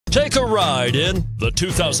Take a ride in the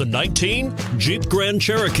 2019 Jeep Grand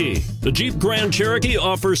Cherokee. The Jeep Grand Cherokee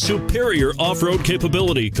offers superior off-road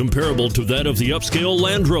capability comparable to that of the upscale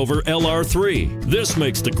Land Rover LR3. This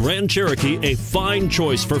makes the Grand Cherokee a fine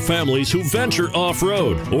choice for families who venture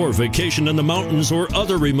off-road or vacation in the mountains or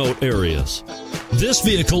other remote areas. This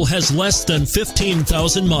vehicle has less than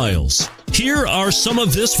 15,000 miles. Here are some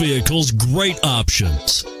of this vehicle's great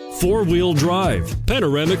options: four-wheel drive,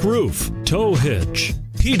 panoramic roof, tow hitch,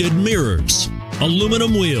 heated mirrors,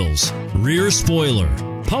 aluminum wheels, rear spoiler,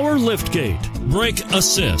 power liftgate, brake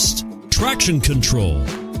assist, traction control.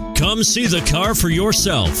 Come see the car for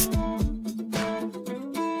yourself.